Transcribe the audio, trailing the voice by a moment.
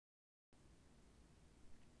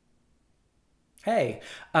Hey,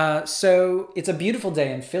 so it's a beautiful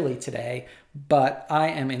day in Philly today, but I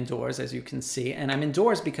am indoors, as you can see, and I'm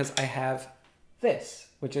indoors because I have this,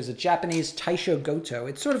 which is a Japanese Taishogoto.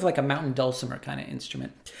 It's sort of like a mountain dulcimer kind of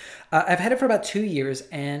instrument. I've had it for about 2 years,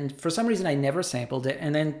 and for some reason I never sampled it,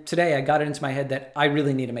 and then today I got it into my head that I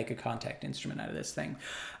really need to make a contact instrument out of this thing.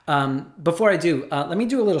 Before I do, let me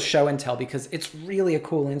do a little show and tell because it's really a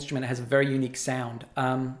cool instrument. It has a very unique sound.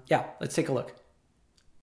 Yeah, let's take a look.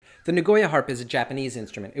 The Nagoya harp is a Japanese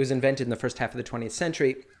instrument. It was invented in the first half of the 20th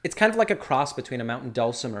century. It's kind of like a cross between a mountain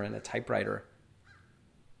dulcimer and a typewriter.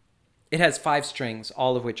 It has 5 strings,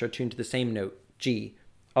 all of which are tuned to the same note, G,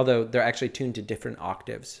 although they're actually tuned to different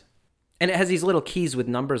octaves. And it has these little keys with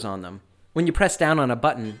numbers on them. When you press down on a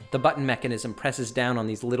button, the button mechanism presses down on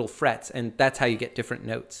these little frets, and that's how you get different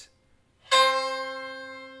notes.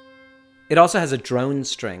 It also has a drone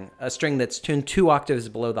string, a string that's tuned 2 octaves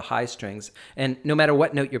below the high strings, and no matter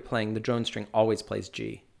what note you're playing, the drone string always plays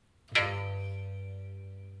G.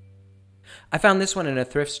 I found this one in a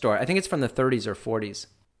thrift store. I think it's from the 30s or 40s.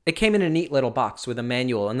 It came in a neat little box with a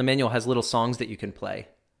manual, and the manual has little songs that you can play.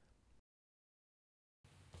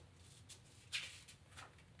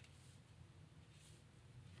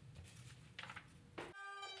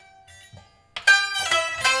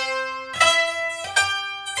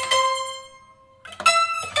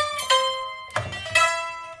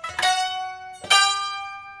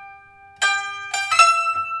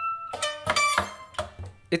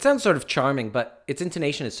 It sounds sort of charming, but its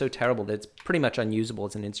intonation is so terrible that it's pretty much unusable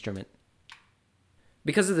as an instrument.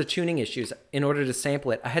 Because of the tuning issues, in order to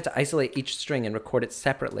sample it, I had to isolate each string and record it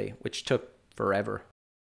separately, which took forever.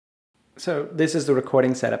 So this is the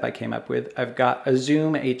recording setup I came up with. I've got a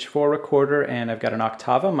Zoom H4 recorder and I've got an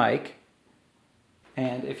Octava mic.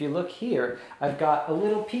 And if you look here, I've got a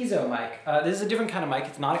little piezo mic. This is a different kind of mic.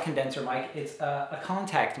 It's not a condenser mic. It's a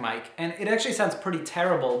contact mic. And it actually sounds pretty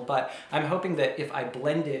terrible, but I'm hoping that if I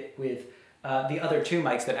blend it with the other 2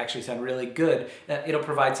 mics that actually sound really good, it'll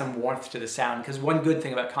provide some warmth to the sound. Because one good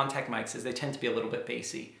thing about contact mics is they tend to be a little bit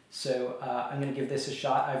bassy. So I'm going to give this a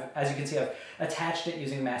shot. As you can see, I've attached it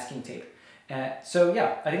using masking tape. So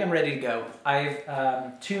yeah, I think I'm ready to go.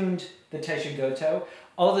 I've tuned the Taishogoto.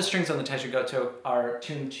 All of the strings on the Taishogoto are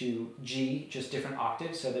tuned to G, just different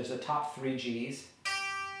octaves. So there's the top 3 Gs,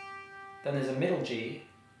 then there's a middle G,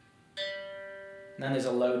 and then there's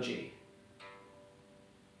a low G.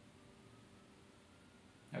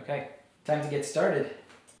 Okay, time to get started.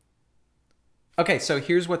 Okay, so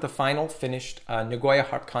here's what the final finished Nagoya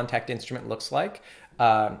harp contact instrument looks like.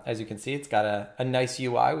 As you can see, it's got a nice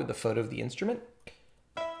UI with the photo of the instrument.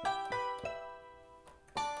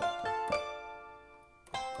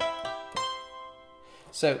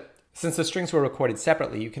 So since the strings were recorded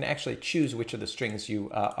separately, you can actually choose which of the strings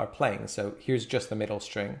you are playing. So here's just the middle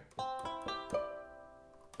string.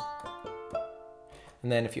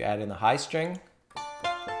 And then if you add in the high string,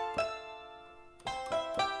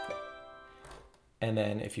 and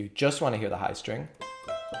then if you just want to hear the high string,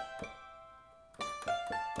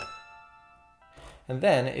 and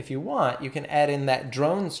then if you want, you can add in that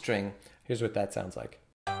drone string. Here's what that sounds like.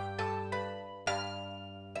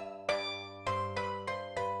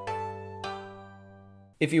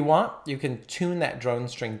 If you want, you can tune that drone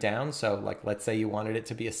string down. So like, let's say you wanted it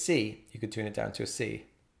to be a C, you could tune it down to a C.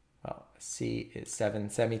 Well, a C is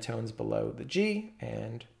 7 semitones below the G,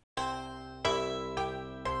 and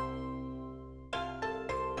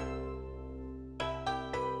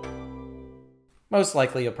most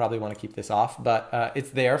likely you'll probably want to keep this off, but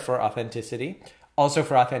it's there for authenticity. Also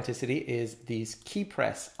for authenticity is these key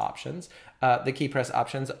press options. The key press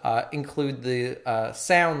options include the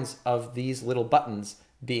sounds of these little buttons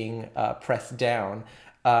being pressed down.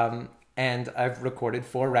 And I've recorded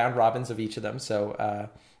 4 round robins of each of them. So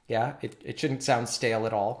yeah, it shouldn't sound stale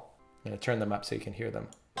at all. I'm going to turn them up so you can hear them.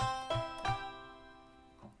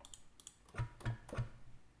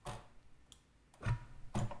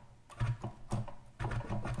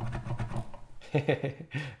 Okay,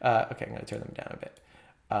 I'm going to turn them down a bit.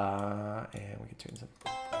 And we can tune some.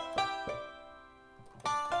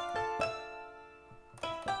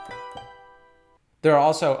 There are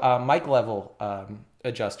also mic level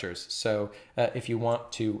adjusters. So if you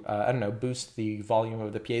want to, I don't know, boost the volume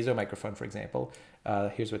of the piezo microphone, for example,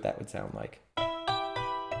 here's what that would sound like. I'm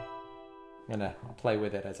going to play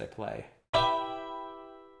with it as I play.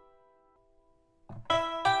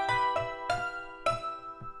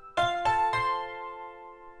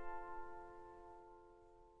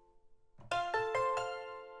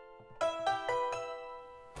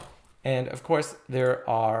 And of course, there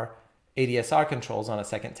are ADSR controls on a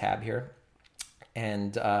second tab here,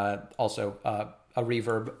 and also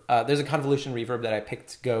reverb. There's a convolution reverb that I picked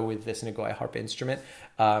to go with this Nagoya harp instrument.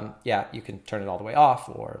 Yeah, you can turn it all the way off,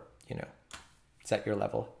 or, you know, set your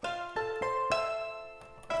level.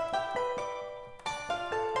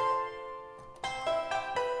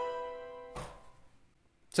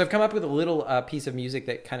 So I've come up with a little piece of music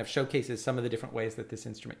that kind of showcases some of the different ways that this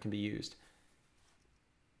instrument can be used.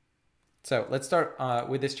 So let's start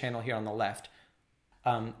with this channel here on the left.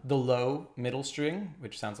 The low middle string,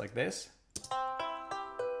 which sounds like this.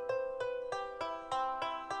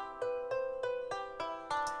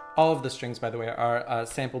 All of the strings, by the way, are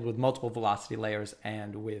sampled with multiple velocity layers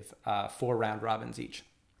and with 4 round robins each.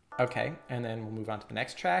 Okay, and then we'll move on to the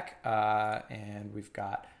next track, and we've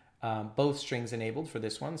got both strings enabled for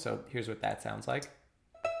this one, so here's what that sounds like.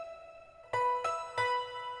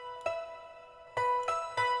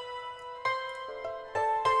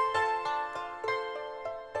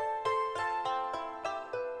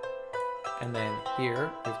 And then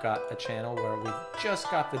here we've got a channel where we've just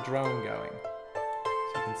got the drone going.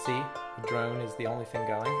 So you can see the drone is the only thing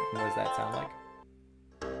going. And what does that sound like?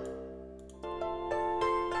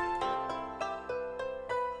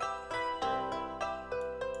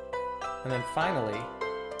 And then finally,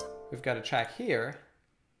 we've got a track here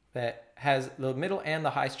that has the middle and the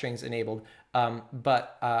high strings enabled,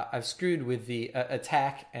 but I've screwed with the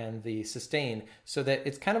attack and the sustain so that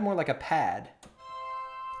it's kind of more like a pad.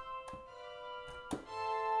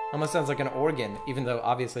 Almost sounds like an organ, even though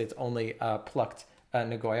obviously it's only plucked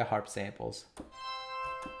Nagoya harp samples.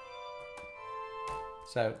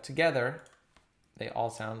 So together, they all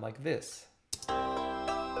sound like this.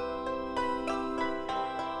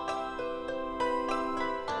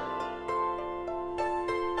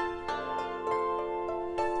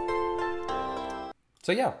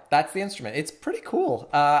 So yeah, that's the instrument. It's pretty cool.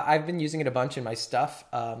 I've been using it a bunch in my stuff.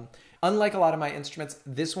 Unlike a lot of my instruments,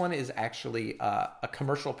 this one is actually a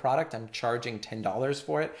commercial product. I'm charging $10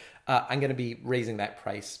 for it. I'm going to be raising that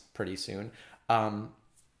price pretty soon.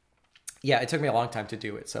 Yeah, it took me a long time to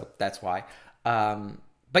do it, so that's why.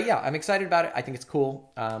 But yeah, I'm excited about it. I think it's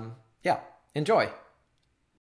cool. Yeah, enjoy.